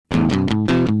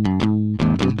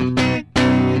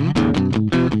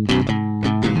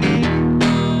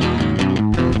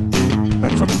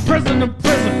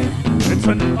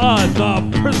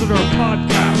The Prisoner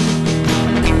Podcast.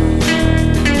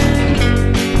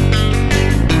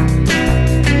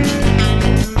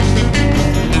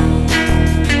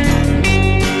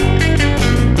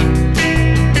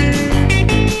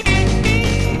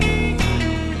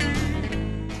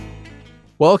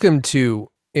 Welcome to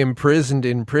Imprisoned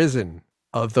in Prison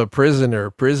of the Prisoner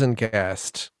Prison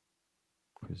Cast.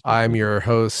 I'm your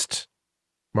host,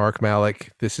 Mark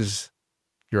Malik. This is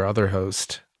your other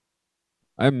host,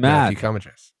 I'm Matt. Matthew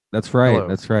Cummings. That's right. Hello.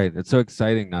 That's right. It's so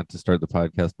exciting not to start the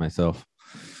podcast myself.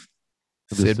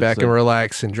 Sit back and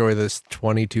relax. Enjoy this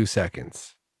 22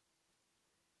 seconds.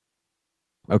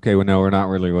 Okay, well, no, we're not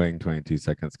really waiting 22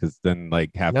 seconds because then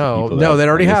like half the people. No, that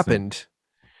already are listening- happened.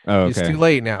 Oh, okay. It's too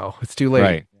late now. It's too late.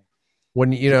 Right.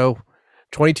 When,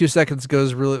 22 seconds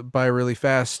goes by really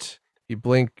fast. You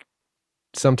blink.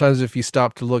 Sometimes if you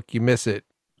stop to look, you miss it.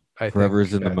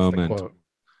 Forever's in the That's moment. quote.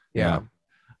 Yeah.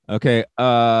 Okay.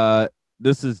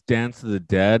 This is Dance of the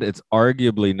Dead. It's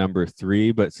arguably number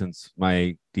 3, but since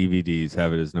my DVDs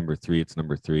have it as number 3, it's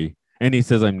number 3. And he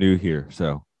says I'm new here,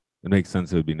 so it makes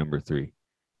sense it would be number 3.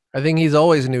 I think he's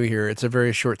always new here. It's a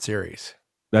very short series.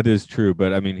 That is true,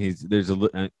 but I mean,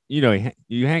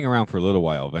 you hang around for a little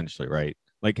while eventually, right?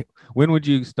 Like, when would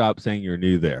you stop saying you're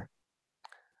new there?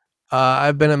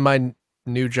 I've been in my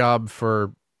new job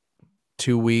for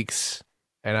 2 weeks,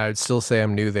 and I would still say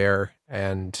I'm new there.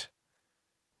 And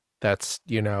that's,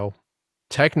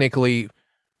 technically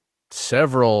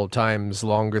several times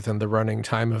longer than the running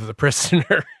time of The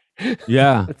Prisoner.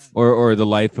 Yeah, or the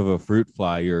life of a fruit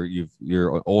fly.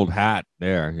 You're an old hat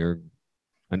there. You're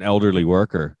an elderly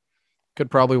worker. Could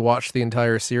probably watch the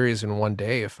entire series in one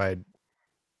day if I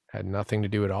had nothing to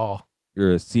do at all.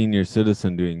 You're a senior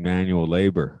citizen doing manual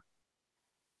labor.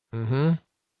 Mm-hmm.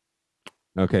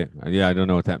 Okay, yeah, I don't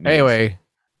know what that means. Anyway,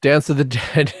 Dance of the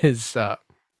Dead is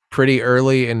pretty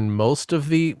early in most of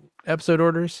the episode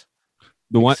orders.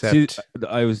 The one Except-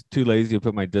 I was too lazy to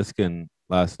put my disc in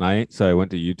last night, so I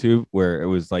went to YouTube where it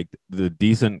was like the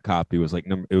decent copy was like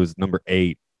number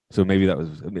 8. So maybe it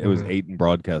was 8 in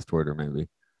broadcast order, maybe.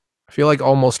 I feel like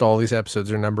almost all these episodes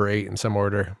are number 8 in some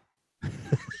order.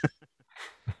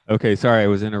 Okay, sorry, I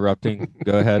was interrupting.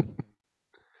 Go ahead.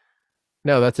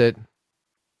 No, that's it.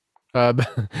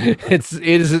 It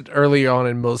is early on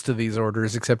in most of these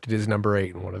orders, except it is number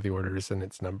 8 in one of the orders, and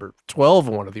it's number 12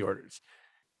 in one of the orders.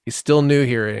 He's still new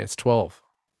here, and it's 12.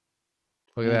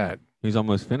 Look at that. He's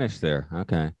almost finished there.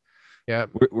 Okay. Yeah.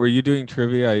 Were you doing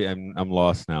trivia? I'm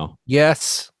lost now.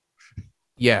 Yes.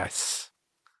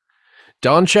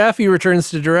 Don Chaffee returns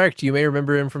to direct. You may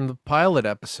remember him from the pilot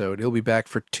episode. He'll be back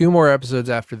for 2 more episodes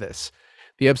after this.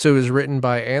 The episode was written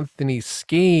by Anthony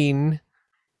Skeen,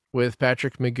 with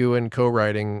Patrick McGowan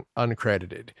co-writing,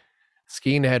 uncredited.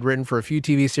 Skeen had written for a few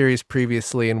TV series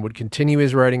previously and would continue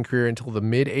his writing career until the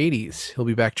mid-'80s. He'll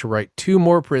be back to write 2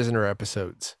 more Prisoner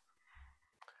episodes.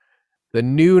 The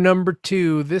new number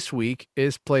 2 this week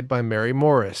is played by Mary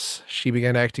Morris. She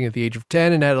began acting at the age of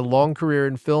 10 and had a long career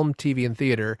in film, TV, and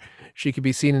theater. She could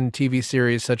be seen in TV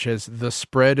series such as The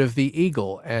Spread of the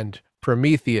Eagle and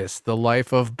Prometheus, The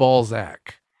Life of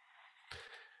Balzac.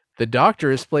 The Doctor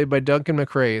is played by Duncan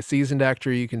McRae, a seasoned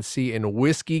actor you can see in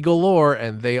Whiskey Galore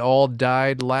and They All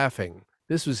Died Laughing.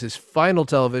 This was his final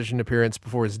television appearance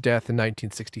before his death in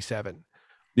 1967.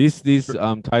 These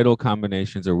title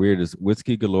combinations are weird. Is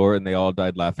Whiskey Galore and They All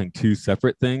Died Laughing 2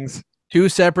 separate things? 2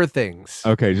 separate things.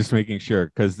 Okay, just making sure,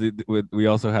 because we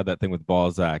also had that thing with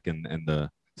Balzac and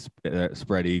the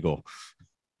Spread Eagle.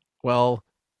 Well,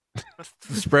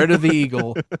 The Spread of the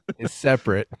Eagle is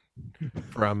separate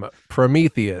from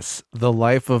Prometheus, The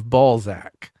Life of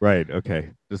Balzac. Right.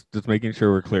 Okay. Just making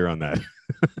sure we're clear on that.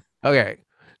 Okay.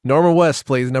 Norma West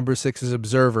plays number 6's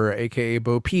Observer, aka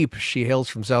Bo Peep. She hails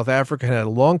from South Africa and had a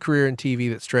long career in TV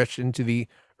that stretched into the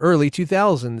early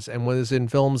 2000s and was in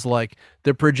films like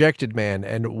The Projected Man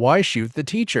and Why Shoot the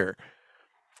Teacher.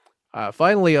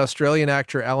 Finally, Australian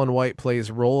actor Alan White plays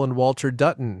Roland Walter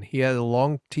Dutton. He had a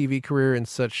long TV career and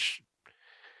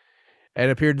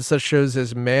appeared in such shows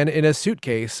as Man in a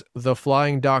Suitcase, The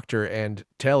Flying Doctor, and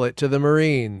Tell It to the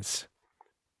Marines.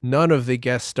 None of the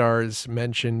guest stars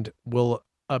mentioned will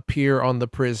appear on The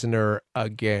Prisoner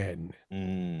again.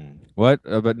 What?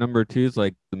 But number 2 is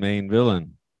like the main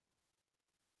villain.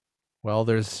 Well,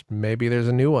 there's a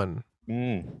new one.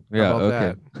 Yeah. How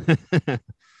about Okay.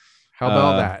 How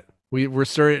about that? We're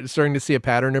starting to see a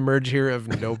pattern emerge here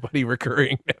of nobody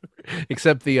recurring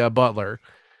except the butler.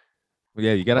 Well,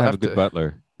 yeah, you got to I'll have a have good to-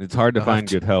 butler. It's hard to I'll find have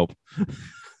to- good help.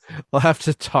 I'll have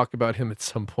to talk about him at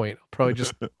some point. I'll probably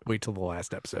just wait till the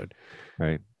last episode.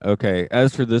 Right. Okay.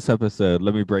 As for this episode,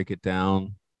 let me break it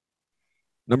down.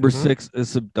 Number Mhm. 6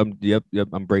 is yep.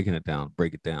 I'm breaking it down.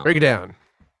 Break it down. Break it down.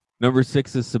 Number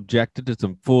 6 is subjected to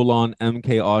some full-on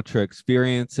MK Ultra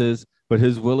experiences, but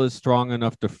his will is strong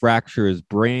enough to fracture his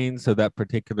brain, so that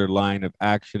particular line of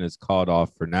action is called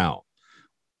off for now.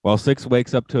 While 6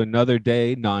 wakes up to another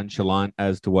day nonchalant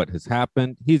as to what has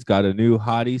happened, he's got a new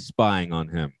hottie spying on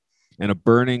him and a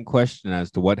burning question as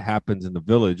to what happens in the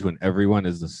village when everyone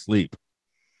is asleep.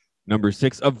 Number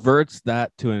 6 averts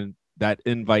that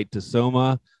invite to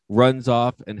Soma, runs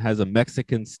off, and has a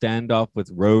Mexican standoff with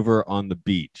Rover on the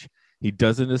beach. He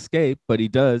doesn't escape, but he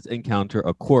does encounter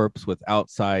a corpse with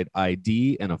outside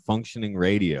ID and a functioning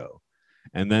radio.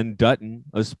 And then Dutton,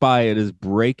 a spy at his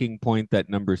breaking point that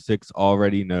number 6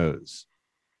 already knows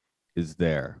is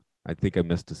there. I think I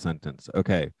missed a sentence.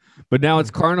 Okay. But now it's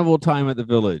carnival time at the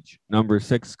village. Number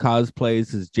 6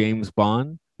 cosplays as James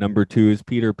Bond. Number 2 is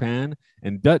Peter Pan.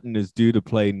 And Dutton is due to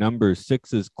play number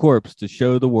 6's corpse to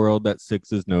show the world that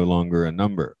 6 is no longer a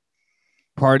number.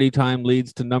 Party time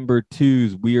leads to number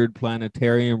 2's weird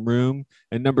planetarium room.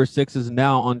 And number 6 is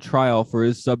now on trial for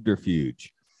his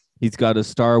subterfuge. He's got a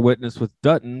star witness with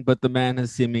Dutton, but the man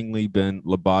has seemingly been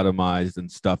lobotomized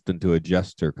and stuffed into a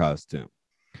jester costume.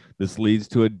 This leads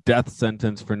to a death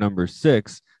sentence for number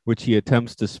 6, which he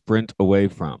attempts to sprint away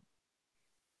from.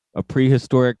 A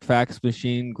prehistoric fax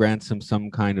machine grants him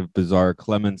some kind of bizarre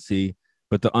clemency,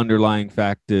 but the underlying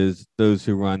fact is those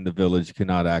who run the village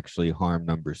cannot actually harm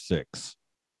number 6.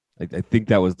 I think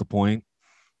that was the point.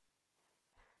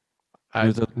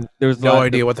 I There's no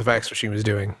idea what the fax machine was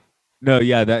doing. No,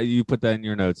 yeah, that you put that in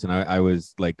your notes, and I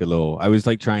was like I was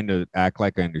like trying to act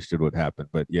like I understood what happened,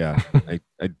 but yeah,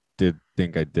 I did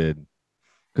think I did,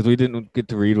 because we didn't get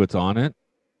to read what's on it.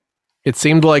 It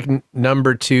seemed like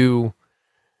number 2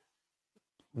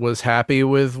 was happy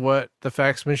with what the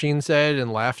fax machine said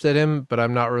and laughed at him, but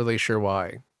I'm not really sure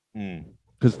why.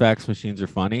 Because fax machines are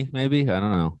funny, maybe? I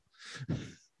don't know.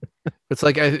 It's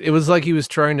like it was like he was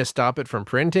trying to stop it from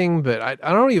printing, but I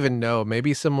don't even know.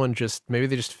 Maybe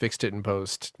they just fixed it in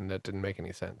post, and that didn't make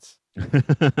any sense.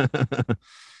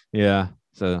 Yeah.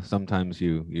 So sometimes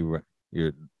you're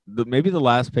maybe the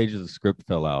last page of the script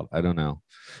fell out. I don't know.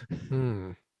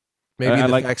 Maybe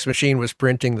the fax machine was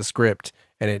printing the script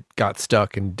and it got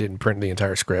stuck and didn't print the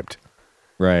entire script.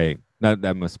 Right.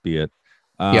 That must be it.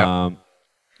 Yeah.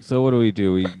 So what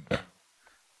do?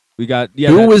 We got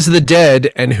who was the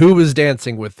dead and who was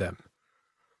dancing with them?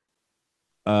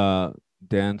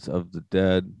 Dance of the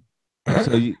Dead.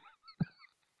 So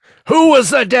who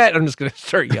was the dead? I'm just gonna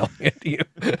start yelling at you.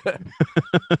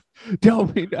 Tell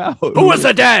me now. Who was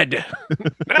the dead?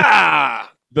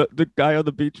 The guy on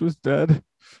the beach was dead.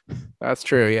 That's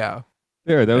true. Yeah.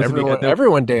 There. That was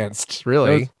everyone danced.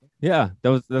 Really.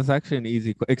 That's actually an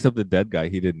easy. Except the dead guy,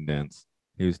 he didn't dance.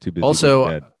 He was too busy. Also,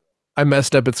 dead. I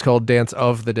messed up. It's called Dance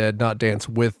of the Dead, not Dance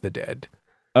with the Dead.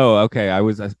 Oh, okay. I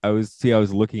was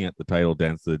looking at the title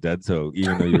Dance of the Dead, so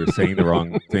even though you were saying the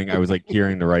wrong thing, I was like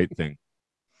hearing the right thing.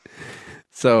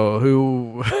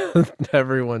 So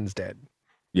everyone's dead.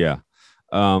 Yeah.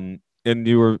 And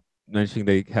you were mentioning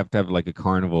they have to have like a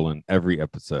carnival in every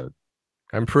episode.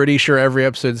 I'm pretty sure every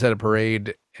episode's had a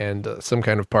parade and some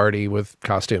kind of party with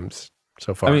costumes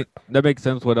so far. I mean, that makes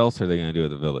sense. What else are they going to do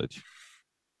at the village?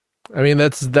 I mean,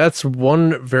 that's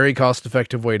one very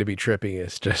cost-effective way to be trippy.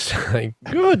 Is just like,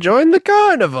 go join the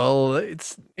carnival.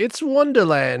 It's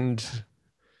Wonderland.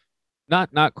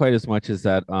 Not quite as much as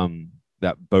that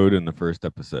boat in the first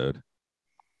episode.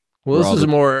 Well,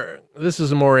 this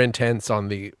is more intense on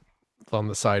the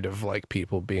side of like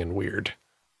people being weird.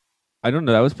 I don't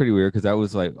know. That was pretty weird because that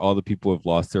was like all the people have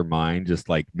lost their mind, just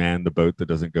like man the boat that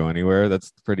doesn't go anywhere.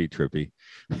 That's pretty trippy.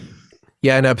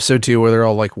 Yeah, in episode 2 where they're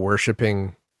all like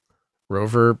worshiping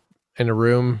Rover in a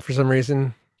room for some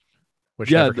reason, which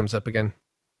never comes up again.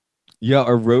 Yeah,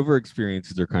 our Rover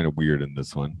experiences are kind of weird in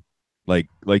this one. Like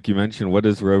you mentioned, what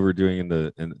is Rover doing in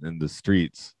the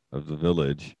streets of the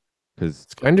village? Because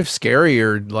it's kind of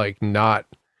scarier. Like not,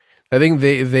 I think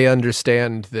they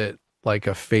understand that like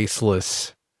a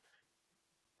faceless,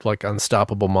 like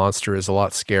unstoppable monster is a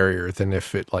lot scarier than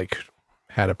if it like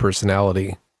had a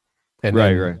personality and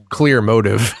right. clear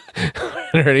motive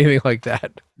or anything like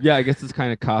that. Yeah, I guess it's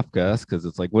kind of Kafkaesque because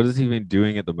it's like, what is he even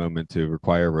doing at the moment to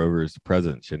require Rover's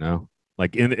presence? You know,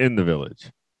 like in the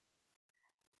village.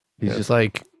 He's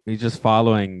just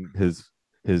following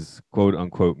his quote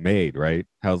unquote maid, right?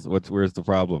 Where's the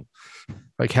problem?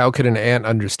 Like, how could an ant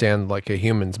understand like a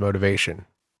human's motivation?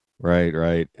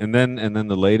 Right. And then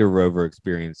the later Rover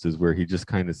experiences where he just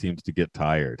kind of seems to get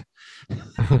tired.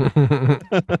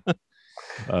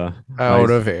 Out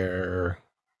of air.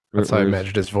 That's how I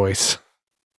imagined his voice.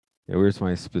 Yeah, where's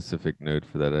my specific note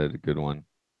for that? I had a good one.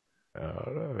 Out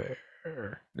of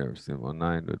air. Never seen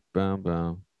 1-9, but bam,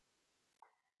 bam.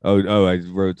 Oh, I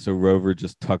wrote so Rover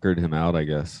just tuckered him out, I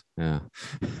guess. Yeah.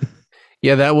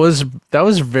 Yeah, that was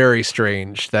very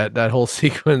strange. That whole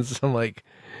sequence. I'm like,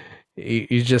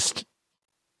 he just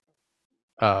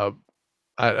I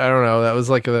don't know. That was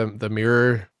like the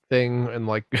mirror thing, and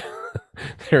like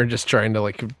they were just trying to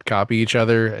like copy each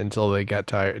other until they got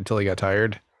tired. Until he got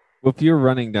tired. Well, if you're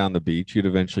running down the beach, you'd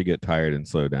eventually get tired and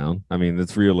slow down. I mean,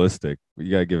 it's realistic. But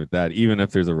you gotta give it that. Even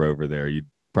if there's a Rover there, you'd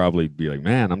probably be like,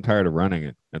 "Man, I'm tired of running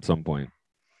it." At some point.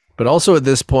 But also at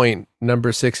this point,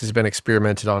 number 6 has been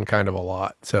experimented on kind of a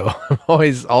lot. So I'm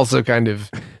always also kind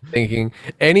of thinking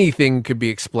anything could be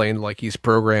explained like he's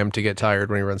programmed to get tired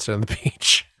when he runs down the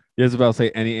beach. Yeah, I was about to say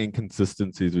any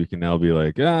inconsistencies we can now be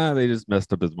like, they just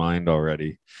messed up his mind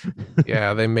already.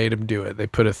 Yeah, they made him do it. They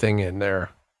put a thing in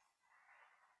there.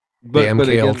 But The MK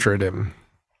again, Ultra'd him.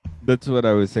 that's what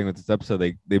I was saying with this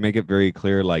episode. They make it very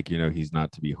clear, like, he's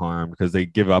not to be harmed because they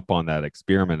give up on that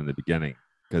experiment in the beginning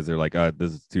because they're like,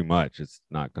 this is too much. It's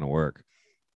not going to work.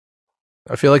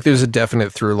 I feel like there's a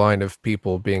definite through line of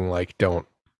people being like, don't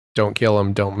kill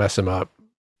him, don't mess him up.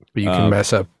 But you can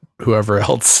mess up whoever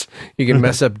else. You can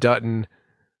mess up Dutton.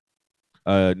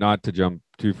 Not to jump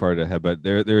too far ahead, but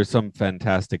there's some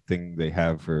fantastic thing they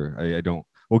have for I don't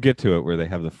we'll get to it where they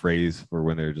have the phrase for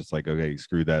when they're just like, okay,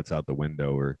 screw that's out the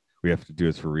window, or we have to do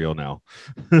this for real now.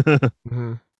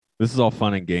 Mm-hmm. This is all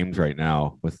fun and games right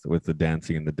now with the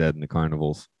dancing and the dead and the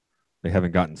carnivals. They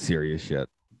haven't gotten serious yet.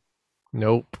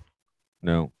 Nope.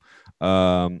 No.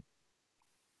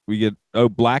 We get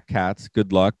black cats.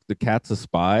 Good luck. The cat's a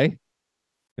spy.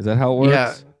 Is that how it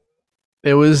works? Yeah.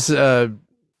 It was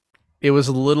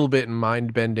a little bit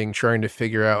mind bending trying to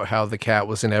figure out how the cat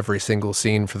was in every single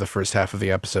scene for the first half of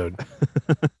the episode.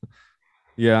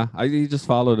 Yeah, he just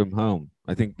followed him home.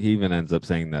 I think he even ends up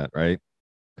saying that, right?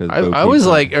 I was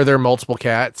like, are there multiple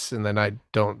cats? And then I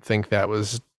don't think that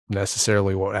was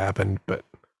necessarily what happened, but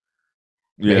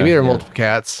maybe there are multiple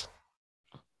cats.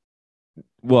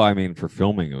 Well, I mean, for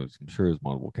filming, I'm sure it was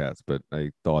multiple cats, but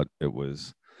I thought it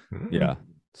was,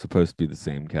 supposed to be the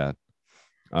same cat.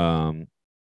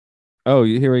 Oh,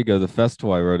 here we go. The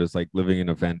festival I wrote is like living in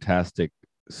a fantastic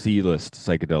C-list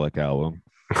psychedelic album.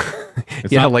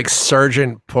 Yeah, like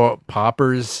Sergeant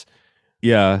Popper's.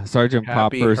 Yeah, Sergeant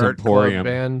Happy Popper's Heart Emporium Club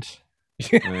Band.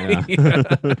 Yeah.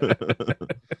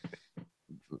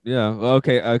 Yeah.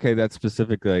 Okay. That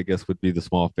specifically, I guess, would be the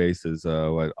Small Faces.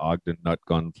 What Ogden Nut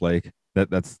Gun Flake.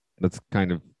 That's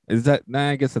kind of is that? Nah,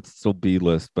 I guess that's still B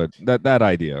list, but that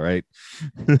idea, right?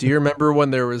 Do you remember when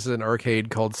there was an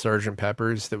arcade called Sergeant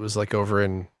Pepper's that was like over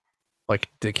in like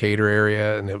Decatur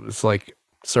area, and it was like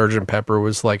Sergeant Pepper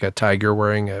was like a tiger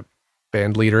wearing a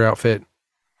band leader outfit?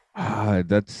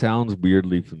 That sounds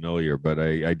weirdly familiar, but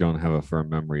I don't have a firm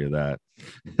memory of that.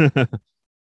 I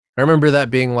remember that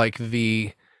being like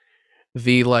the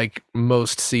like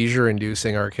most seizure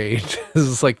inducing arcade. This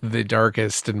is like the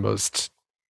darkest and most.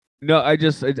 No, I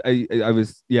was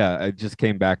it just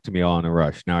came back to me all in a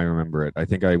rush. Now I remember it. I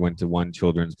think I went to one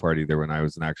children's party there when I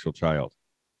was an actual child.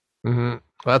 Mm-hmm.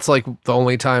 That's like the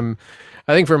only time.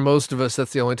 I think for most of us,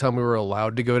 that's the only time we were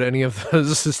allowed to go to any of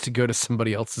those, is to go to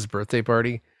somebody else's birthday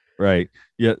party. Right.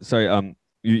 Yeah. Sorry.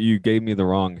 You gave me the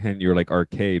wrong hint. You're like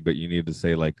arcade, but you need to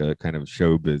say like a kind of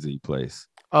show busy place.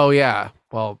 Oh yeah.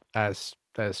 Well, that's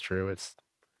true. It's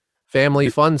Family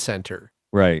Fun Center.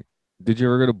 Right. Did you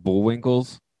ever go to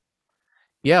Bullwinkle's?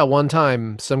 Yeah, one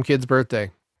time, some kid's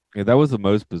birthday. Yeah, that was the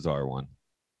most bizarre one.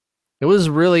 It was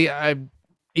really,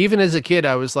 even as a kid,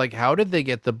 I was like, how did they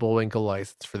get the Bullwinkle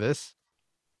license for this?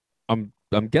 I'm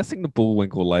guessing the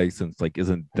Bullwinkle license like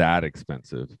isn't that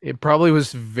expensive. It probably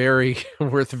was very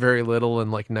worth very little in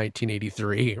like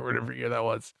 1983 or whatever year that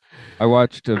was. I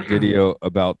watched a video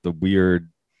about the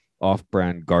weird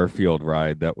off-brand Garfield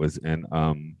ride that was in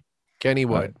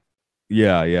Kennywood.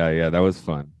 Yeah, that was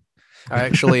fun. I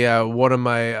actually one of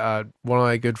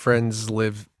my good friends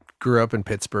grew up in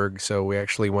Pittsburgh, so we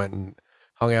actually went and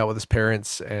hung out with his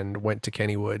parents and went to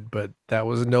Kennywood, but that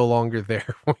was no longer there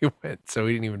when we went, so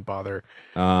we didn't even bother.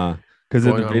 Because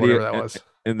in the video that was.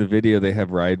 In the video they have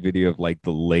ride video of like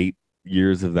the late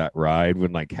years of that ride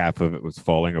when like half of it was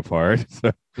falling apart.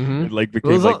 So it like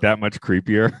became like that much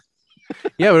creepier.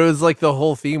 Yeah, but it was like the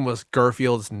whole theme was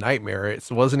Garfield's nightmare. It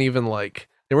wasn't even like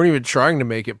they weren't even trying to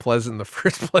make it pleasant in the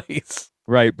first place.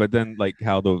 Right, but then like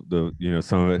how the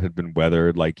some of it had been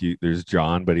weathered. Like there's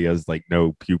John, but he has like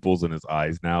no pupils in his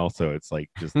eyes now, so it's like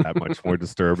just that much more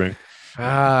disturbing.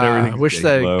 I wish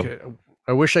I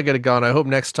could have gone. I hope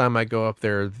next time I go up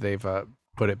there they've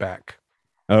put it back.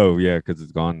 Oh yeah, because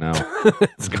it's gone now.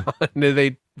 It's gone.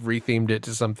 They rethemed it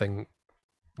to something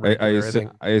regular, I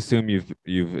think. I assume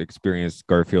you've experienced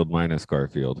Garfield minus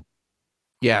Garfield.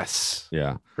 Yes.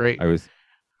 Yeah. Great. I was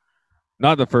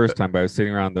not the first time, but I was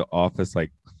sitting around the office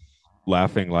like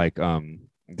laughing like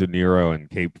De Niro and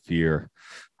Cape Fear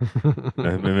in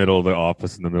the middle of the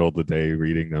office in the middle of the day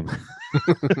reading them.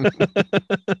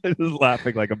 Just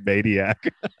laughing like a maniac.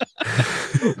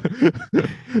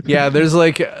 Yeah, there's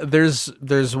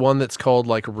one that's called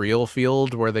like Real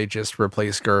Field where they just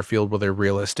replace Garfield with a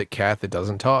realistic cat that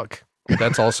doesn't talk.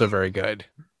 That's also very good.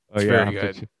 Oh It's yeah, very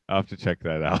good. I'll have to check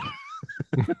that out.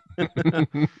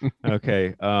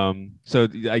 Okay. So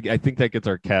I think that gets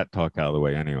our cat talk out of the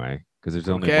way anyway, because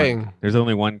Okay. there's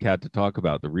only one cat to talk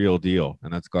about, the real deal,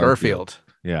 and that's Garfield. Garfield.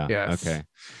 Yeah. Yes. Okay.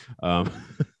 Um.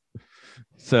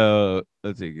 So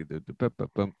let's see.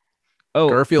 Oh,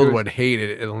 Garfield would hate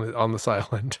it on this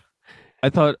island. I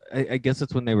thought I guess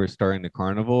it's when they were starting the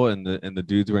carnival and the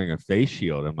dude's wearing a face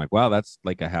shield. I'm like, wow, that's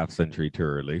like a half century too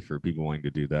early for people wanting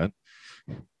to do that.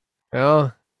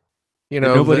 Well, you And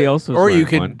know, nobody else was or you wearing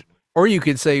could one. or you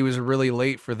could say he was really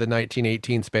late for the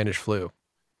 1918 Spanish flu.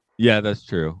 Yeah, that's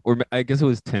true. Or I guess it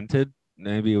was tinted.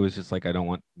 Maybe it was just like I don't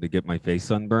want to get my face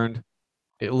sunburned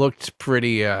It looked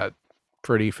pretty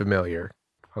familiar.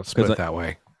 Let's put because it that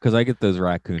way. I get those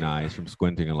raccoon eyes from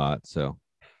squinting a lot. So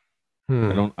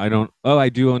Hmm. I don't. Oh, I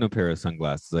do own a pair of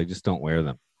sunglasses. I just don't wear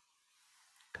them.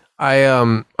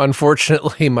 I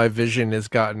unfortunately my vision has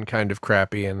gotten kind of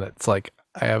crappy and it's like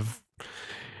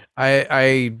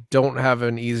I don't have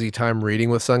an easy time reading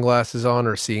with sunglasses on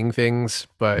or seeing things,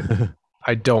 but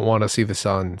I don't want to see the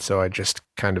sun, so I just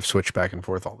kind of switch back and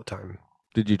forth all the time.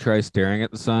 Did you try staring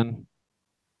at the sun?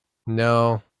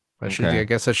 No, I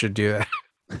guess I should do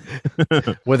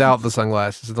that without the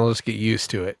sunglasses and I'll just get used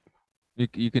to it.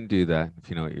 You can do that if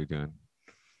you know what you're doing.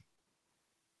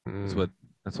 Mm.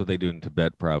 That's what they do in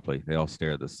Tibet. Probably they all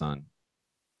stare at the sun.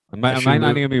 I should might not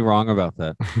move- even be wrong about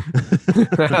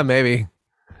that. Maybe.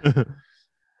 I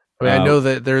mean, I know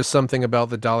that there's something about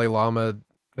the Dalai Lama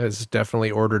has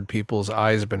definitely ordered people's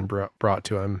eyes been brought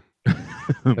to him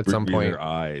at some Be point. their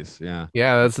eyes. Yeah,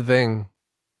 Yeah, that's the thing.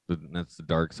 that's the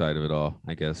dark side of it all,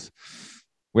 I guess.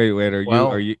 Wait.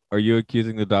 Well- Are you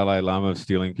accusing the Dalai Lama of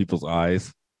stealing people's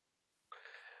eyes?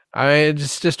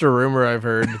 It's just a rumor I've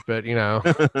heard, but you know,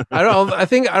 I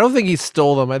don't think he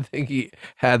stole them. I think he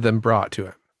had them brought to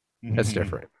him. That's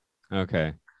different.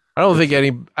 Okay. I don't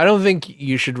think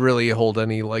you should really hold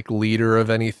any like leader of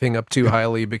anything up too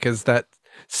highly because that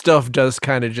stuff does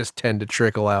kind of just tend to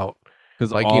trickle out.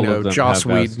 Because Like, all you know, of them Joss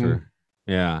have Whedon. Vaster.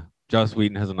 Yeah, Joss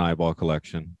Whedon has an eyeball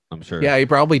collection. I'm sure. Yeah, he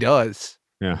probably does.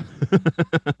 Yeah.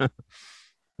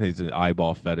 He's an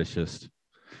eyeball fetishist.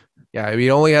 Yeah,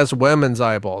 he only has women's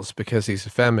eyeballs because he's a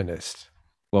feminist.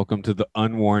 Welcome to the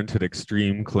Unwarranted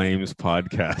Extreme Claims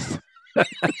podcast,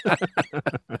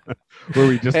 where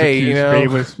we just accuse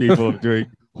famous people of doing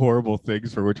horrible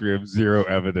things for which we have zero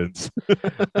evidence.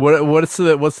 What's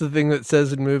the thing that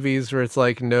says in movies where it's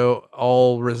like no,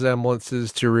 all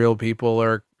resemblances to real people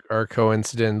are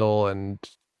coincidental and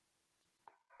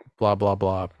blah blah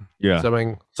blah. Yeah.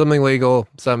 Something legal,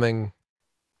 something.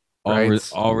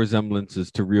 All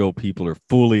resemblances to real people are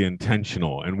fully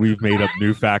intentional, and we've made up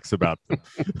new facts about them.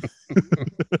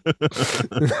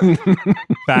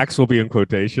 Facts will be in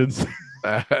quotations.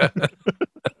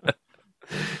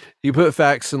 You put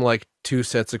facts in like two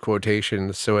sets of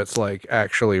quotations, so it's like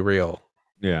actually real.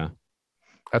 Yeah.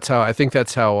 I think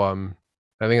that's how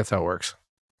it works.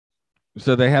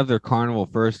 So they have their carnival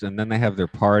first, and then they have their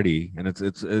party, and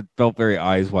it felt very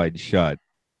Eyes Wide Shut.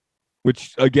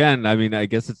 Which again, I mean, I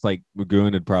guess it's like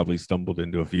McGowan had probably stumbled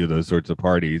into a few of those sorts of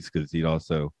parties because he'd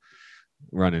also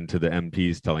run into the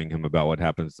MPs telling him about what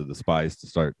happens to the spies to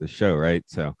start the show, right?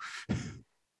 So,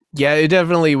 yeah, it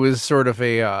definitely was sort of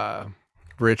a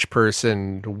rich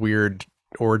person, weird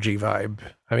orgy vibe.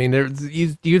 I mean,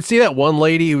 you'd see that one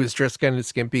lady who was dressed kind of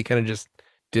skimpy, kind of just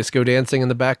disco dancing in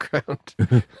the background.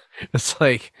 It's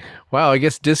like, wow, I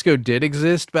guess disco did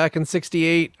exist back in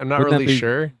 '68. I'm not really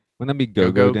sure. Wouldn't that be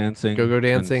go-go dancing? Go-go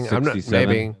dancing. I'm not.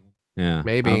 Maybe. Yeah.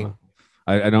 Maybe.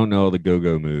 I don't know the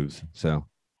go-go moves, so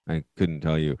I couldn't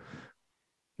tell you.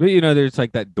 But you know, there's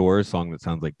like that Doors song that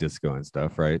sounds like disco and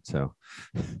stuff, right? So.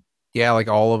 Yeah, like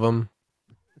all of them.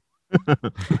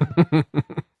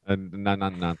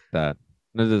 Not that.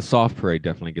 No, the Soft Parade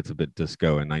definitely gets a bit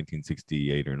disco in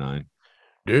 1968 or 9.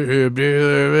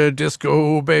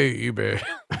 Disco baby.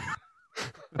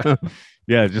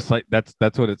 Yeah, just like that's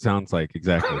what it sounds like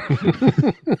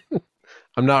exactly.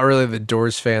 I'm not really the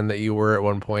Doors fan that you were at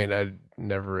one point. I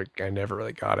never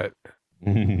really got it.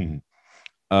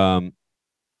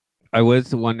 I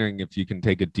was wondering if you can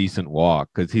take a decent walk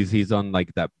because he's on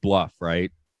like that bluff,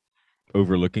 right?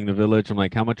 overlooking the village. I'm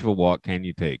like, how much of a walk can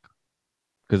you take?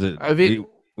 Because I mean,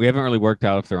 we haven't really worked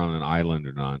out if they're on an island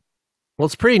or not. well,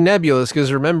 it's pretty nebulous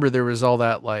because remember there was all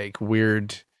that like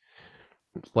weird,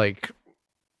 like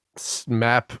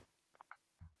map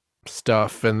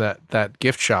stuff and that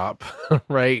gift shop,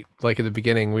 right? Like at the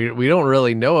beginning, we don't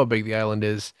really know how big the island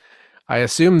is. I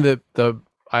assume that the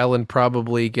island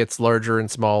probably gets larger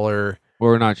and smaller.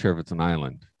 Or we're not sure if it's an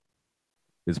island.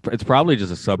 It's probably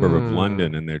just a suburb of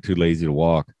London, and they're too lazy to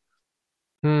walk.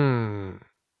 I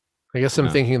guess I'm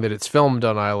Yeah. thinking that it's filmed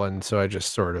on island, so I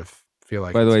just sort of feel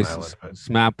like By the it's way, an island. But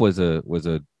SMAP was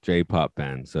a J-pop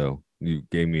band, so you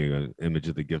gave me an image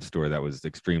of the gift store that was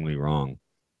extremely wrong.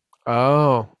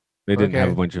 oh, They didn't have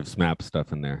a okay. bunch of SMAP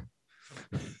stuff in there.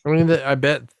 I mean, I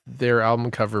bet their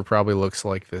album cover probably looks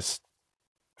like this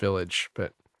village,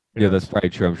 but who Yeah, that's knows? probably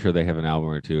true. I'm sure they have an album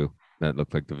or two that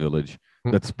look like the village.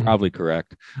 That's probably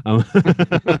correct.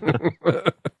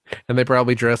 And they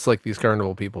probably dress like these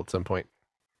carnival people at some point.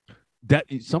 That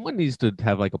someone needs to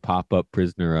have like a pop-up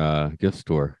prisoner gift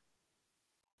store.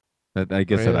 That I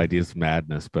guess that Right? idea is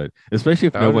madness, but especially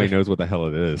if That would nobody be, knows what the hell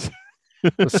it is.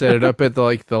 let's set it up at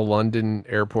the London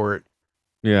airport.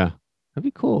 Yeah, that'd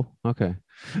be cool. Okay.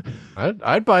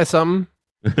 I'd buy something.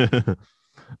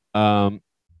 um,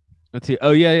 let's see.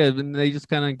 Oh yeah, yeah. And they just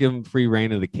kind of give him free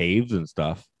reign of the caves and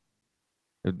stuff.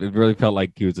 It really felt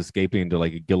like he was escaping into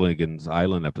like a Gilligan's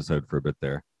Island episode for a bit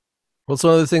there. Well, it's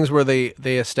one of the things where they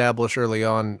establish early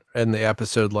on in the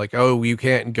episode, like, oh, you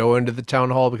can't go into the town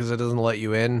hall because it doesn't let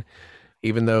you in,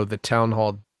 even though the town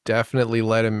hall definitely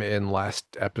let him in last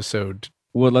episode.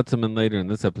 Well, it lets him in later in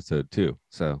this episode too.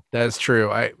 So That's true.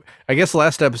 I guess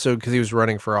last episode because he was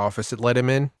running for office, it let him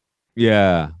in.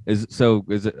 yeah, is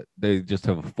it they just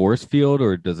have a force field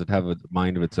or does it have a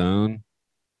mind of its own?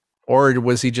 Or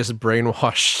was he just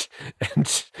brainwashed and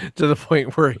to the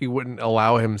point where he wouldn't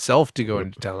allow himself to go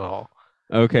into town hall?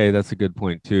 Okay, that's a good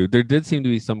point too. There did seem to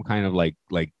be some kind of like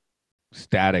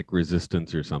static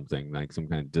resistance or something, like some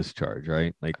kind of discharge,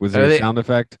 right? Like was there I a think, sound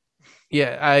effect?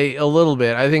 yeah, I a little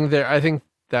bit. I think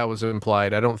that was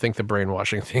implied. I don't think the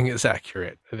brainwashing thing is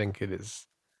accurate. I think it is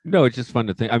No, it's just fun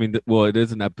to think. I mean, well, it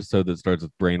is an episode that starts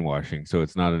with brainwashing, so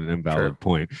it's not an true. invalid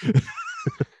point.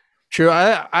 True.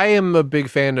 I am a big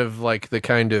fan of like the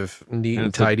kind of neat And and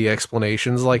it's a tidy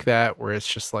explanations like that, where it's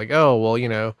just like, oh, well,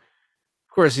 of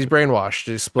course he's brainwashed.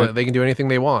 and They can do anything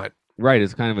they want. right,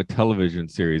 it's kind of a television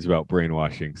series about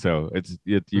brainwashing. So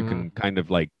you Mhm. can kind of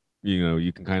like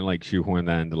you can kind of like shoehorn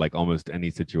that into like almost any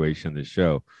situation in the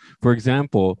show. For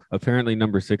example, apparently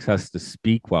number 6 has to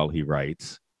speak while he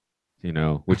writes,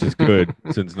 which is good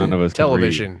since none of us can read.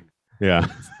 Television, Yeah.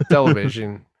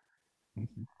 television.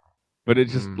 But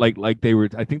it's just Mm. like they were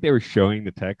I think they were showing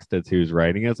the text as he was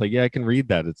writing it. It's like, yeah, I can read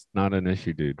that. It's not an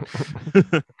issue, dude.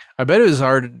 I bet it was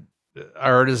hard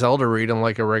as hell to read on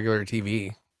like a regular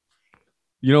TV.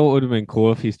 You know what would have been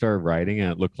cool if he started writing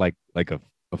and it looked like a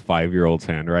 5-year-old's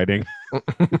handwriting?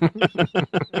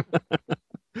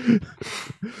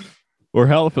 Or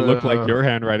hell if it looked like Uh, your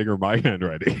handwriting or my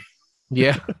handwriting.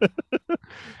 yeah,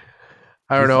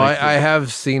 I don't Just know. like I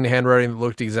have seen handwriting that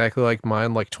looked exactly like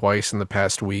mine like twice in the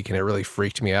past week, and it really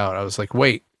freaked me out. I was like,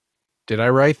 wait, did I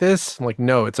write this? I'm like,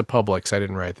 no, it's a Publix. I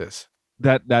didn't write this.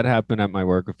 that happened at my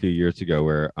work a few years ago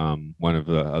where one of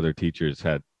the other teachers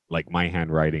had like my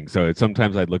handwriting. So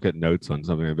sometimes I'd look at notes on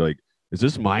something and I'd be like, is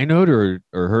this my note or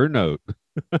her note?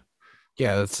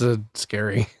 Yeah, that's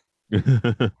scary.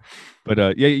 But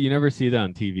yeah, you never see that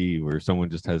on TV where someone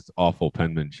just has awful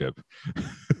penmanship.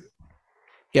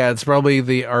 Yeah, it's probably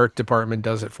the art department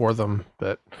does it for them,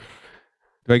 but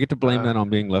Do I get to blame uh, that on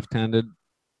being left-handed?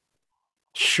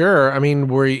 sure. I mean,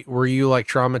 were you like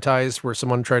traumatized where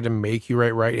someone tried to make you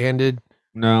write right-handed?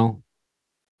 No,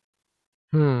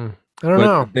 Hmm. I don't but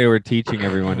know. they were teaching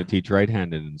everyone to teach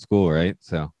right-handed in school, right?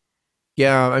 So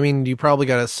Yeah, I mean, you probably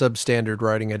got a substandard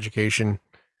writing education.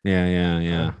 yeah, yeah, Uh,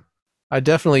 yeah. I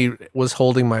definitely was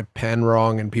holding my pen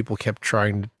wrong, and people kept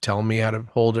trying to tell me how to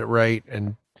hold it right,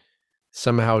 and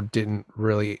somehow didn't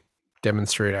really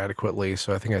demonstrate adequately.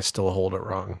 So I think I still hold it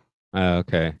wrong.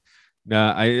 Okay. No,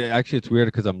 I actually it's weird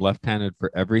because I'm left-handed for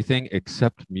everything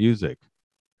except music,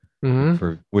 Hmm.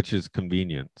 for which is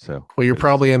convenient. So Well, you're 'cause-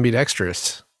 probably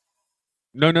ambidextrous.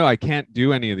 no, I can't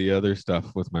do any of the other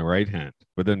stuff with my right hand.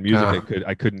 But then music Ah.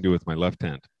 I couldn't do with my left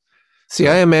hand. See,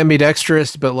 I am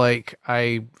ambidextrous, but like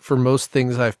for most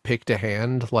things, I've picked a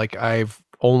hand. Like I've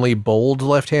only bowled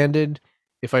left-handed.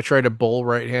 If I try to bowl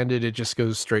right-handed, it just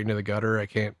goes straight into the gutter. I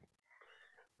can't.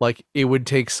 Like it would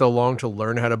take so long to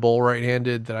learn how to bowl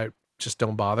right-handed that I just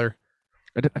don't bother.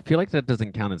 I feel like that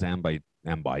doesn't count as Well, I can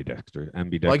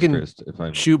ambidextrous. If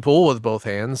I'm, shoot pool with both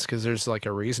hands because there's like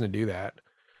a reason to do that.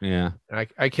 yeah, And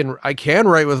I can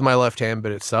write with my left hand,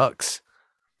 but it sucks.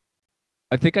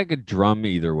 I think I could drum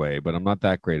either way, but I'm not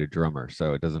that great a drummer,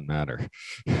 so it doesn't matter.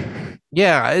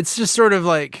 Yeah, it's just sort of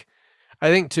like I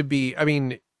think I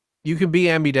mean, you can be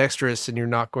ambidextrous and you're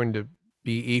not going to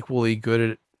be equally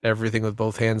good at everything with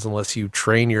both hands unless you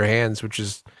train your hands, which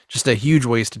is just a huge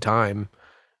waste of time.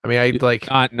 I mean, I like,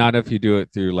 Not if you do it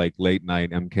through like late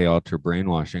night MK Ultra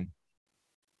brainwashing.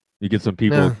 You get some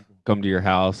people no, come to your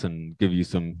house and give you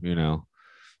some,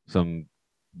 some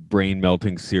brain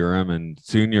melting serum, and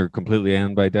soon you're completely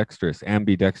ambidextrous.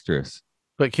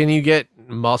 but can you get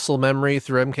muscle memory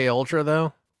through MK Ultra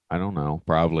though? I don't know,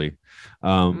 probably.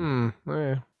 Um,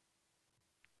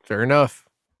 Fair enough.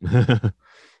 that,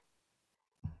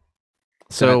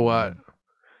 So, oh,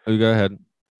 go ahead.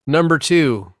 number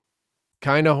 2,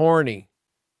 kind of horny.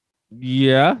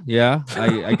 Yeah, yeah.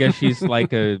 I guess she's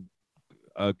like a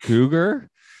cougar.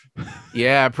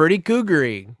 Yeah, pretty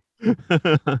cougary.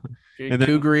 And then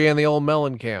Cougary and the old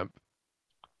melon camp.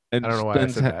 I don't know why I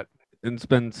said that. and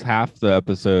spends half the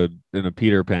episode in a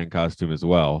Peter Pan costume as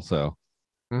well. So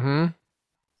Mm-hmm.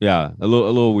 yeah, a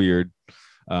little weird.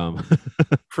 Um,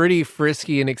 Pretty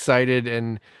frisky and excited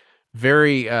and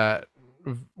very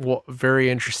very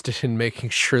interested in making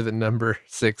sure that number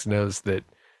 6 knows that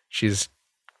she's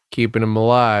keeping him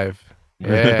alive.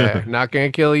 Yeah, not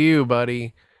gonna kill you,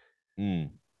 buddy. mm.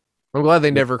 I'm glad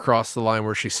they never crossed the line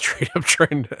where she's straight up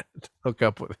trying to hook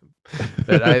up with him.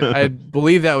 But I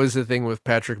believe that was the thing with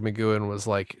Patrick McGowan was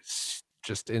like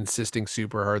just insisting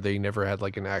super hard that he never had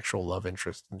like an actual love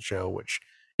interest in the show, which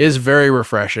is very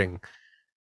refreshing.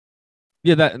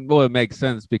 Yeah, it makes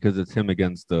sense because it's him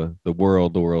against the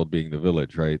world being the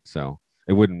village, right? So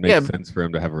it wouldn't make Yeah, sense for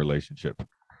him to have a relationship.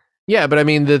 yeah, but I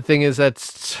mean the thing is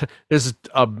there's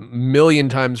a million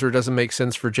times where it doesn't make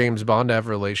sense for James Bond to have a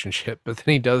relationship, but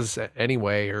then he does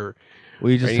anyway, Well,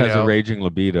 he or just has a raging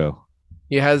libido.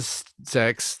 he has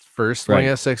sex. First one he Right.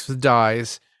 has sex with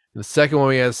dies. The second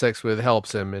one he has sex with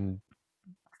helps him and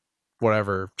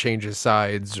whatever, changes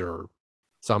sides or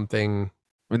something.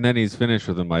 And then he's finished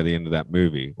with him by the end of that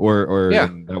movie. Or Yeah.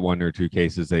 in that one or two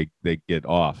cases they get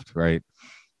offed, right?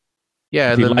 Yeah,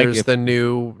 If and he then like there's the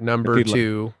new number if he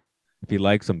 2. if he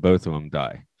likes them, both of them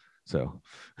die. So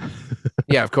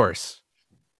Yeah, of course.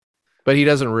 But he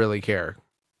doesn't really care.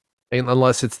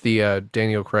 Unless it's the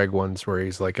Daniel Craig ones where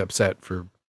he's like upset for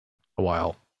a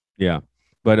while. yeah.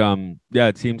 But yeah,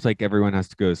 it seems like everyone has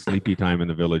to go sleepy time in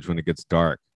the village when it gets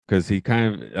dark, because he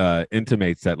kind of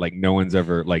intimates that like no one's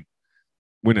ever like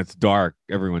when it's dark,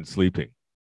 everyone's sleeping.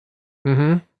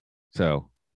 Mm-hmm. So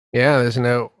Yeah,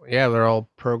 they're all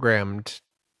programmed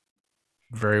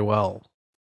very well.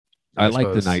 I like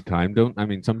the suppose. nighttime. Don't I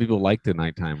mean some people like the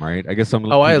nighttime, right? I guess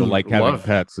some Oh, I people like having love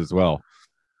pets as well.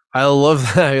 I love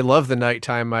I love the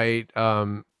nighttime. I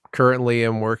currently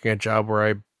am working a job where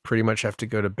I pretty much have to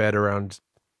go to bed around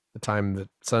the time the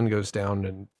sun goes down,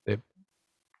 and it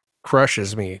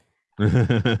crushes me.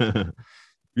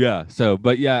 Yeah. So,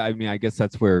 but yeah, I mean, I guess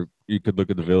that's where you could look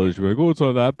at the village and be like, oh, it's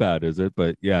not that bad, is it?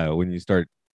 But yeah, when you start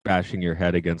bashing your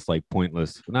head against like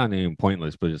pointless, not even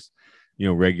pointless, but just,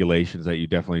 regulations that you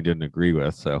definitely didn't agree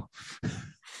with. So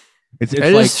it's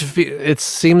It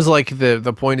seems like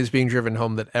the point is being driven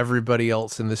home that everybody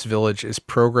else in this village is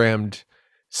programmed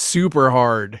super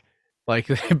hard. Like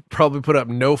they probably put up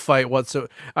no fight whatsoever.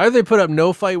 Either they put up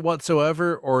no fight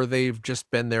whatsoever, or they've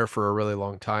just been there for a really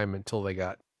long time until they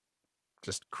got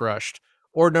just crushed.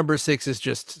 Or number 6 is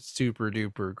just super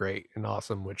duper great and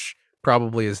awesome, which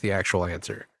probably is the actual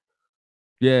answer.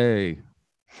 yay.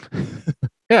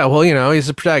 Yeah, well, he's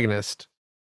the protagonist.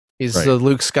 He's Right. the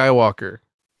Luke Skywalker.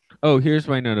 Oh, here's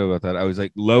my note about that. I was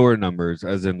like lower numbers,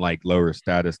 as in like lower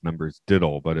status numbers,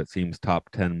 diddle, but it seems top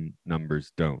 10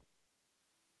 numbers don't.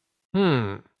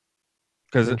 Because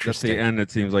at the Interesting. end,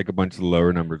 it seems like a bunch of the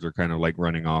lower numbers are kind of like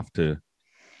running off to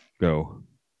go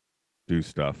do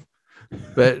stuff.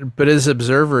 But his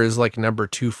observer is like number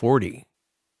 240.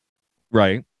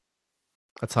 Right.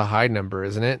 That's a high number,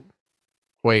 isn't it?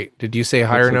 Wait, did you say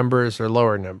higher numbers or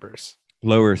lower numbers?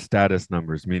 Lower status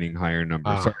numbers, meaning higher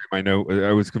numbers. Ah. Sorry, my note.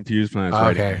 I was confused when I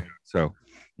was writing. Okay. So,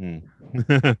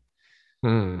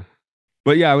 Hmm.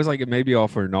 but yeah, I was like, it may be all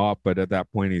for naught. But at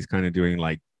that point, he's kind of doing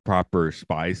like proper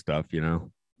spy stuff, Yeah,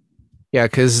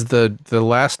 because the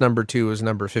last number 2 is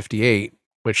number 58,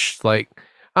 which like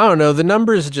I don't know, the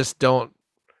numbers just don't.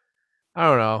 I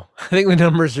don't know. I think the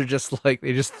numbers are just like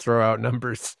they just throw out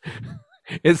numbers.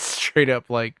 It's straight up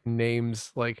like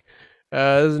names like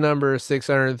this is number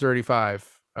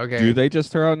 635. Okay. Do they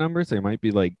just throw out numbers? They might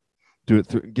be like do it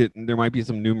through. There might be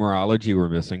some numerology we're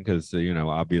missing because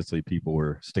obviously people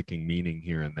were sticking meaning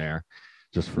here and there,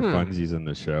 just for funsies in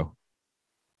the show.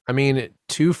 I mean,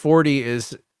 240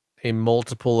 is a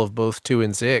multiple of both 2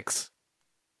 and 6.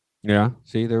 Yeah.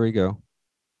 See, there we go.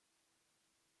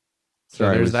 So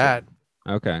there's that.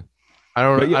 Okay. I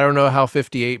don't know how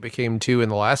 58 became 2 in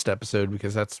the last episode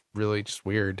because that's really just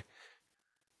weird.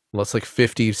 Unless like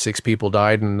 56 people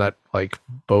died in that like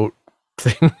boat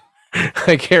thing.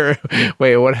 I can't.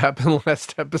 Wait, what happened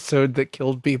last episode that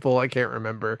killed people? I can't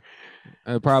remember.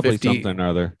 Probably something or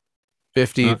other.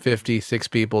 56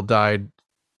 people died.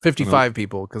 55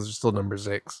 people because there's still number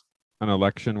 6. An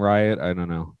election riot? I don't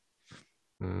know.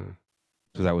 Mm.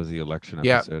 So that was the election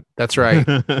Yeah, episode. that's right.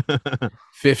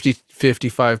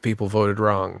 55 people voted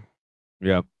wrong.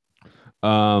 Yep.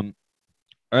 I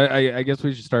guess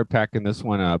we should start packing this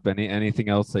one up. Anything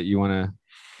else that you want to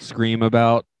scream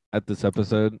about at this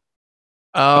episode?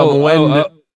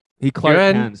 He Clark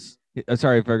Kent's.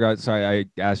 Sorry, I forgot. Sorry, I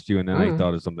asked you and then I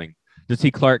thought of something. Does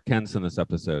he Clark Kent's in this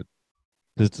episode?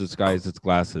 His disguise, its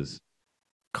glasses.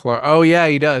 Oh yeah,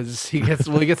 he does. He gets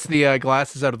the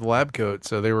glasses out of the lab coat,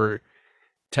 so they were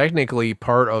technically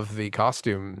part of the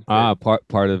costume. Part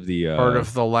of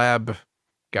the lab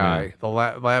guy, the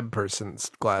lab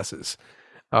person's glasses.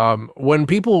 When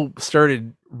people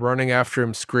started running after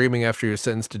him, screaming after he was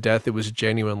sentenced to death, it was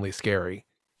genuinely scary.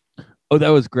 Oh, that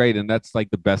was great, and that's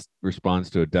like the best response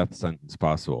to a death sentence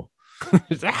possible.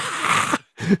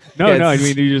 No, I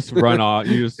mean you just run off,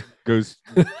 you just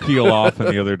peel off in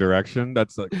the other direction.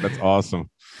 That's awesome.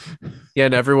 Yeah,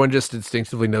 and everyone just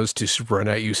instinctively knows to run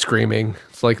at you screaming.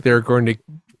 It's like they're going to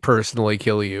personally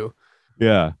kill you.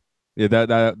 Yeah,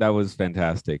 that was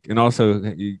fantastic. And also,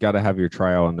 you got to have your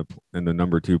trial in the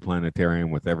number 2 planetarium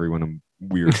with everyone in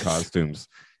weird costumes.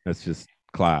 That's just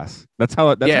class. That's how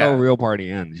a real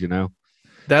party ends.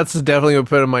 That's definitely what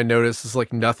put on my notice. Is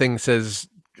like nothing says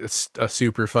a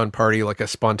super fun party like a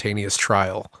spontaneous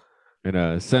trial. And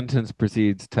a sentence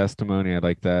precedes testimony. I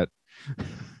like that.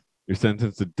 You're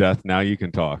sentenced to death. Now you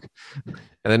can talk. And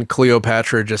then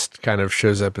Cleopatra just kind of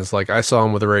shows up and is like, I saw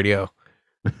him with a radio.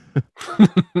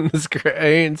 It's great.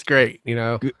 It's great,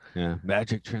 Yeah,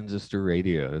 magic transistor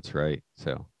radio. That's right.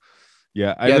 So,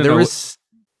 yeah.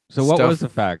 So what was the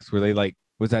facts? Were they like?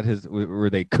 Was that his? Were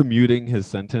they commuting his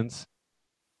sentence?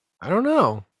 I don't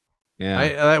know. Yeah,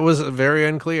 that was very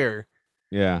unclear.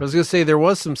 Yeah, I was gonna say there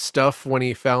was some stuff when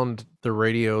he found the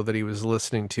radio that he was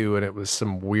listening to, and it was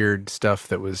some weird stuff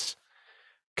that was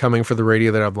coming for the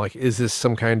radio. That I'm like, is this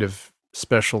some kind of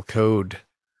special code?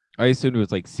 I assumed it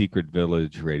was like Secret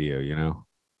Village radio,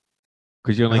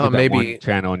 because you only get that one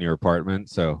channel in your apartment.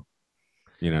 So,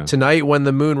 tonight when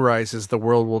the moon rises, the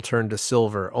world will turn to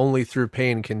silver. Only through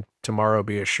pain can tomorrow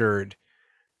be assured.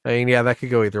 I mean, yeah, that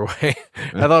could go either way.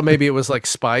 I thought maybe it was like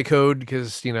spy code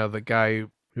because, the guy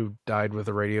who died with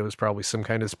the radio is probably some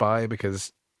kind of spy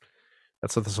because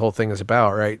that's what this whole thing is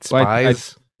about, right?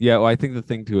 Spies. I think the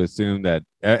thing to assume that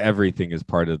everything is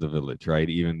part of the village, right?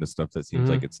 Even the stuff that seems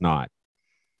like it's not.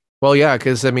 Well, yeah,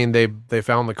 because I mean, they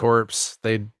found the corpse.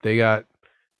 They got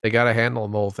a handle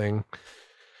on the whole thing.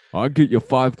 I'll get you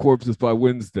 5 corpses by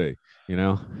Wednesday.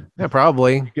 Yeah,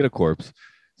 probably you get a corpse.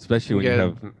 Especially when you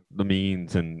have the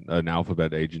means and an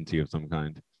alphabet agency of some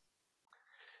kind.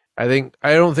 I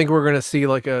don't think we're going to see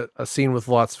like a scene with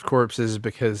lots of corpses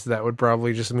because that would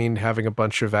probably just mean having a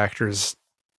bunch of actors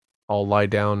all lie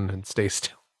down and stay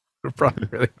still. It's probably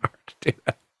really hard to do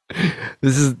that.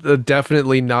 This is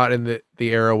definitely not in the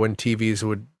era when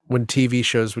TV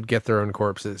shows would get their own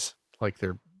corpses, like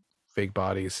their fake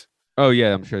bodies. Oh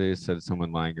yeah, I'm sure they just said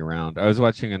someone lying around. I was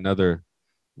watching another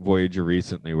Voyager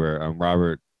recently where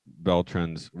Robert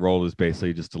Beltran's role is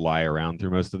basically just to lie around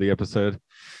through most of the episode.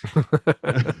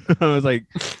 I was like,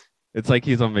 it's like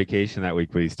he's on vacation that week,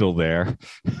 but he's still there.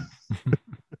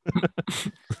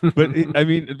 But I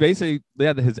mean, basically,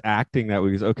 his acting that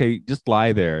week is okay. Just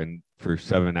lie there and for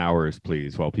 7 hours,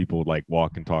 please, while people would like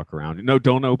walk and talk around. No,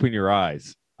 don't open your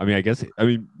eyes. I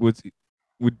mean, would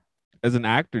as an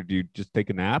actor, do you just take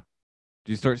a nap?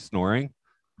 Do you start snoring?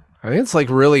 I think it's like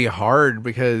really hard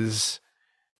because,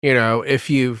 if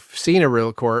you've seen a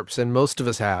real corpse, and most of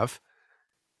us have,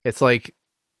 it's like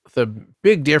the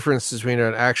big difference between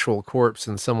an actual corpse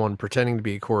and someone pretending to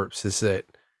be a corpse is that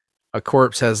a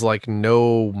corpse has like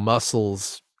no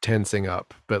muscles tensing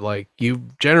up. But like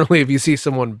if you see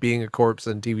someone being a corpse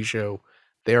in a TV show,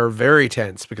 they are very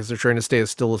tense because they're trying to stay as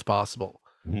still as possible.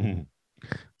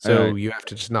 So you have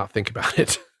to just not think about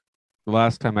it. The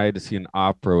last time I had to see an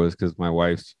opera was because my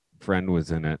wife's friend was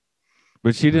in it,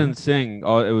 but she didn't sing.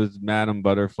 It was Madame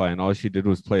Butterfly, and all she did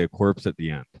was play a corpse at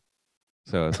the end.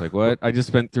 So it's like, what? I just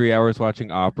spent 3 hours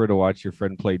watching opera to watch your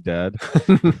friend play dead.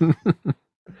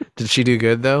 Did she do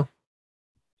good though?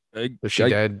 I, Was she I,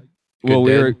 dead? well,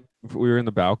 Good dead? we were in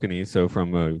the balcony, so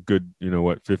from a good,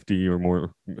 50 or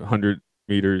more 100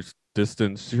 meters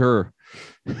distance, sure.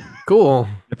 Cool.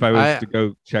 If I was I to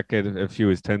go check it, if she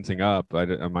was tensing up, I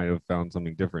might have found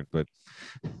something different. But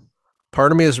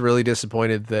Part of me is really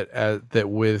disappointed that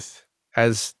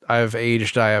as I've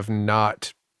aged, I have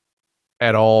not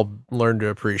at all learned to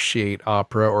appreciate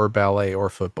opera or ballet or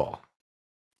football.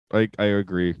 I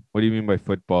agree. What do you mean by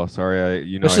football? Sorry,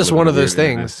 It's I just live in one a of those weird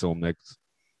things. international mix.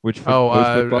 Which Oh,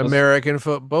 both footballs? American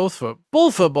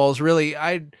both footballs. Really,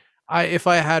 if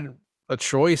I had a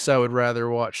choice, I would rather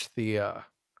watch the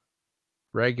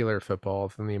regular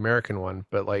football than the American one.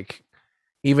 But like,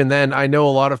 even then, I know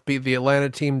a lot of people. The Atlanta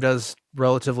team does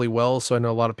relatively well, so I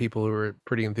know a lot of people who are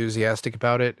pretty enthusiastic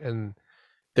about it, and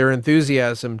their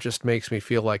enthusiasm just makes me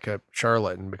feel like a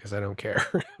charlatan because I don't care.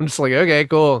 I'm just like, okay,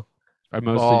 cool, I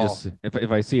mostly ball. just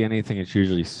if I see anything, it's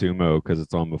usually sumo because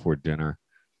it's on before dinner.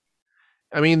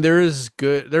 I mean, there's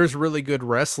really good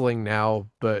wrestling now,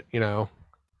 but and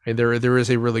there is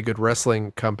a really good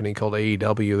wrestling company called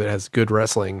AEW that has good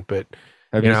wrestling, but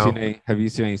Have you you seen know,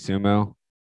 any sumo?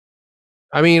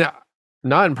 I mean,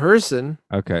 not in person.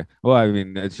 Okay. Well, I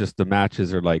mean, it's just the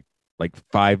matches are like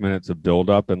 5 minutes of build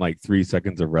up and like 3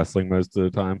 seconds of wrestling most of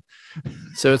the time.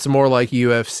 So it's more like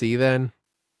UFC then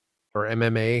or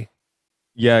MMA.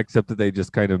 Yeah, except that they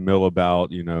just kind of mill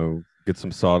about, get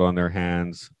some salt on their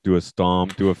hands, do a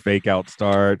stomp, do a fake out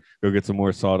start, go get some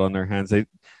more salt on their hands.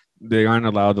 They aren't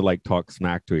allowed to like talk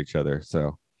smack to each other.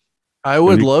 So I it'll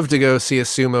would be, love to go see a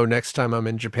sumo next time I'm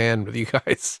in Japan with you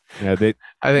guys. yeah, I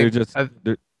they're think just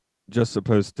they're just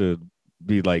supposed to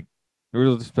be like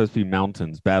they're supposed to be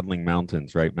mountains, battling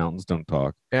mountains, right? Mountains don't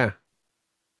talk. yeah.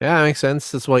 Yeah, that makes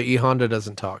sense. That's why E Honda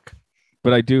doesn't talk.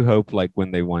 But I do hope like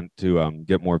when they want to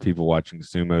get more people watching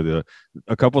sumo,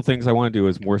 a couple things I want to do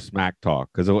is more smack talk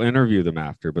because they'll interview them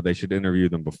after, but they should interview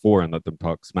them before and let them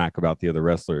talk smack about the other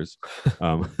wrestlers.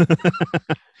 And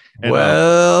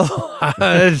Well,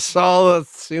 I saw the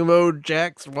Sumo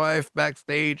Jack's wife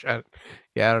backstage. Yeah,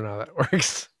 I don't know how that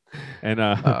works. and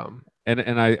Um,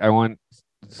 I want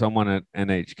someone at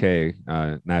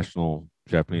NHK, National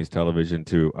Japanese Television,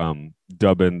 to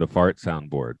dub in the fart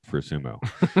soundboard for sumo.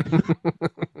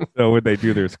 So when they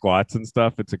do their squats and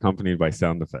stuff, it's accompanied by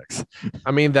sound effects.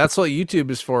 I mean, that's what YouTube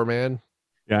is for, man.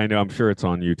 Yeah, I know. I'm sure it's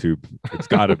on YouTube. It's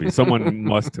got to be. Someone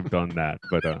must have done that.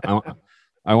 But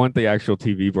I want the actual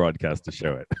TV broadcast to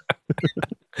show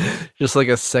it. Just like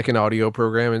a second audio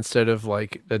program instead of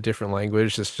like a different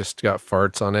language that's just got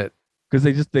farts on it.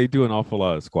 Because they do an awful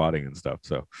lot of squatting and stuff.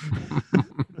 So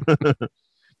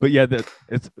but yeah,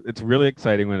 it's really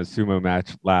exciting when a sumo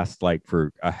match lasts like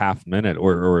for a half minute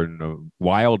or in a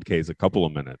wild case a couple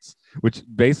of minutes, which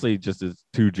basically just is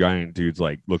two giant dudes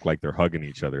like look like they're hugging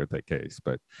each other at that case.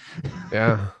 But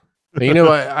Yeah.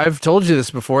 I've told you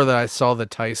this before that I saw the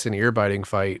Tyson ear biting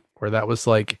fight where that was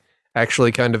like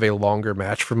actually kind of a longer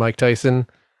match for Mike Tyson,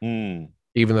 even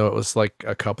though it was like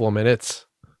a couple of minutes.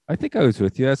 I think I was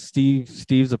with you. That's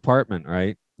Steve's apartment,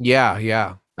 right? Yeah,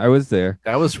 yeah. I was there.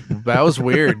 That was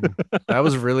weird. That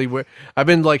was really weird. I've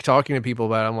been like talking to people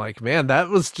about it. I'm like, man, that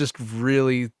was just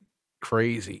really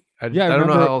crazy. I Yeah, I don't know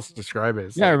remember. how else to describe it.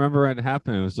 It's Yeah, I like, remember when it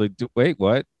happened. It was like, wait,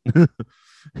 what?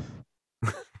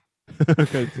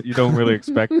 You don't really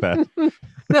expect that.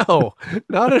 no,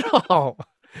 not at all.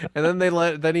 And then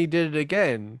then he did it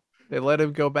again. They let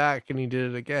him go back and he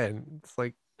did it again. It's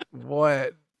like,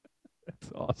 what?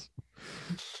 That's awesome.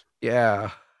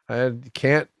 Yeah. I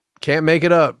can't make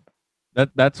it up.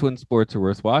 That's when sports are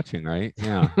worth watching, right?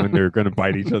 Yeah, when they're going to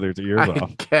bite each other's ears I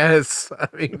off. guess. I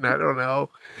mean, I don't know.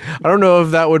 I don't know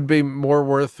if that would be more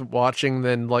worth watching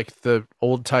than like the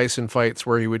old Tyson fights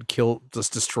where he would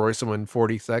just destroy someone in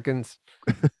 40 seconds.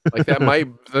 Like that might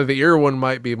the ear one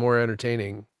might be more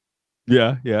entertaining.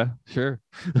 Yeah, sure.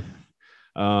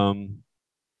 I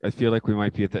feel like we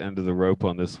might be at the end of the rope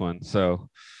on this one. So,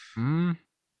 Hmm.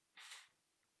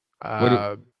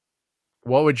 what?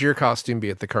 What would your costume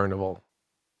be at the carnival?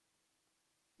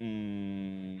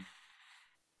 Mm,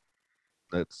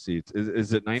 let's see.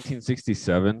 Is it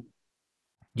 1967?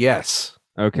 Yes.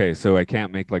 Okay, so I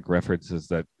can't make like references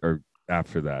that are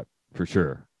after that for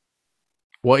sure.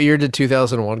 What year did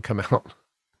 2001 come out?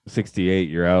 68.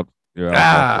 You're out. You're out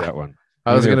Ah, for that one.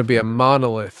 I was going to be a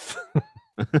monolith.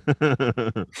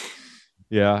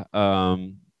 Yeah. I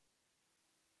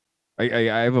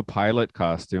have a pilot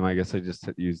costume. I guess I just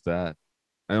used that.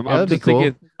 Yeah, that'd be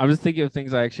cool. I'm just thinking of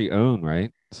things I actually own,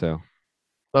 right? So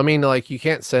I mean, like you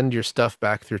can't send your stuff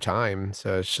back through time,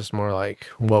 so it's just more like,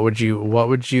 what would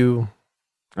you?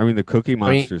 I mean, the Cookie I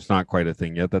mean, Monster's not quite a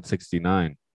thing yet. That's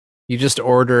 69. you just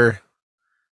order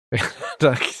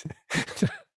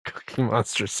Cookie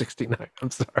Monster 69.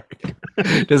 I'm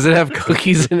sorry. Does it have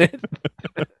cookies in it?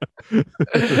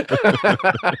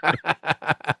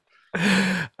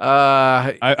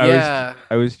 Yeah.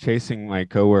 I was chasing my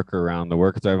coworker around the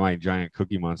work because I have my giant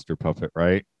Cookie Monster puppet,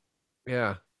 right?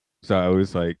 Yeah. So I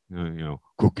was like,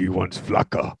 Cookie wants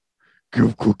Flacca.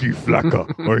 Give Cookie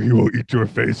Flacca, or he will eat your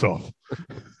face off.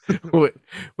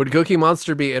 Would Cookie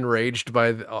Monster be enraged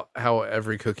by how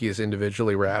every cookie is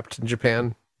individually wrapped in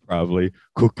Japan? Probably.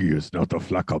 Cookie is not a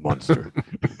Flacca monster.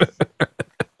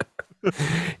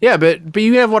 Yeah, but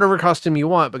you have whatever costume you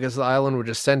want because the island would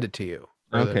just send it to you.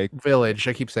 Okay. Village.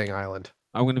 I keep saying island.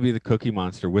 I'm going to be the Cookie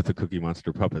Monster with a Cookie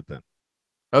Monster puppet then.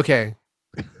 Okay.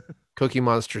 Cookie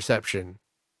Monsterception.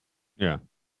 Yeah.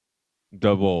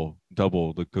 Double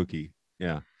the cookie.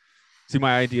 Yeah. See,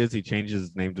 my idea is he changes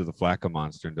his name to the Flacca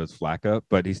Monster and does Flacca,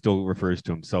 but he still refers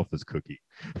to himself as Cookie.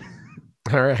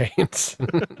 All right.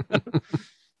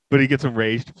 But he gets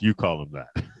enraged if you call him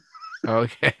that.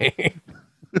 Okay.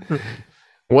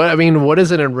 What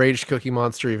does an enraged Cookie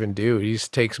Monster even do? He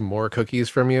just takes more cookies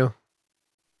from you?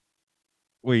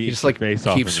 Well, He just like face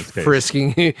off keeps in his face.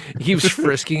 frisking he keeps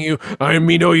frisking you. I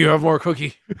know you have more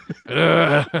cookie.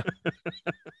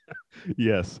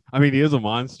 Yes. I mean, he is a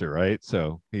monster, right?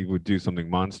 So he would do something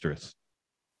monstrous.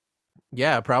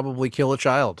 Yeah, probably kill a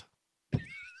child.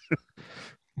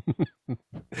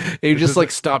 He just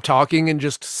like stopped talking and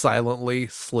just silently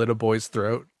slit a boy's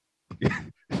throat.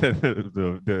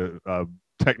 the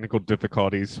technical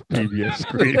difficulties PBS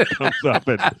screen comes up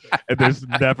and there's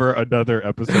never another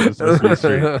episode of Sesame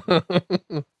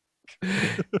Street.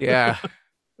 Yeah.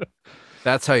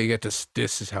 That's how you get to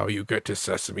this is how you get to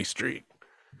Sesame Street.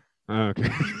 Okay.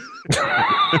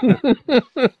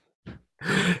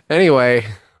 Anyway,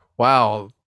 wow.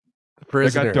 The It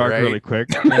prisoner, got dark right? really quick.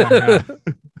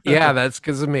 Yeah, that's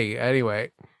because of me.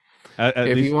 Anyway, At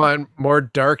if least, you want more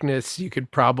darkness, you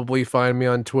could probably find me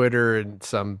on Twitter and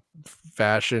some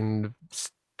fashion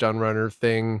stun runner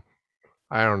thing.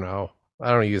 I don't know. I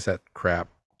don't use that crap.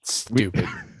 Stupid.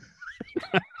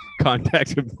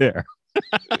 contact him there.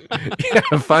 Yeah,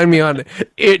 find me on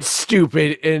it's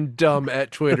stupid and dumb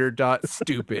at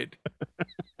twitter.stupid.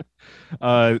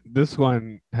 This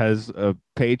one has a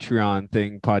Patreon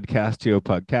thing, Podcastio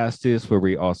Podcastis, where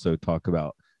we also talk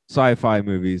about sci-fi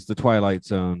movies, The Twilight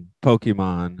Zone,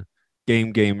 Pokemon,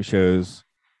 game shows.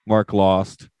 Mark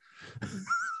lost.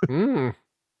 Mark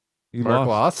He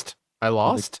lost. I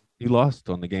lost. He lost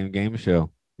on the game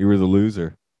show. You were the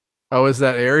loser. Oh, is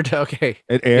that aired? Okay.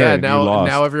 It aired. Yeah, and you lost.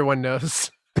 now everyone knows.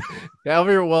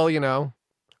 Well,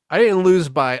 I didn't lose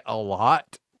by a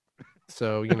lot.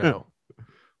 So,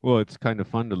 Well, it's kind of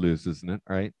fun to lose, isn't it?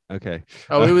 Right? Okay.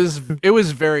 Oh, it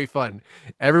was very fun.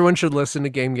 Everyone should listen to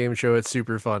Game Show. It's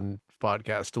super fun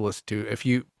podcast to listen to. If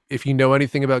you know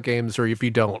anything about games or if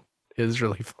you don't, it is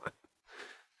really fun.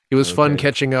 It was fun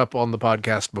catching up on the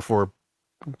podcast before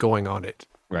going on it.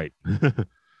 Right.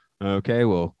 Okay,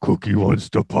 well, Cookie wants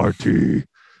to party.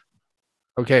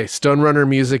 Okay, Stunrunner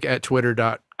Music at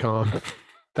twitter.com.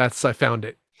 I found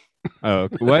it. Oh,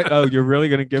 what? Oh, you're really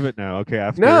gonna give it now? Okay,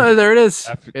 after No, there it is.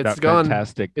 after It's that gone.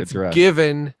 fantastic It's address.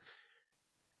 given.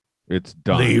 It's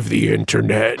done. Leave the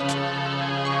internet.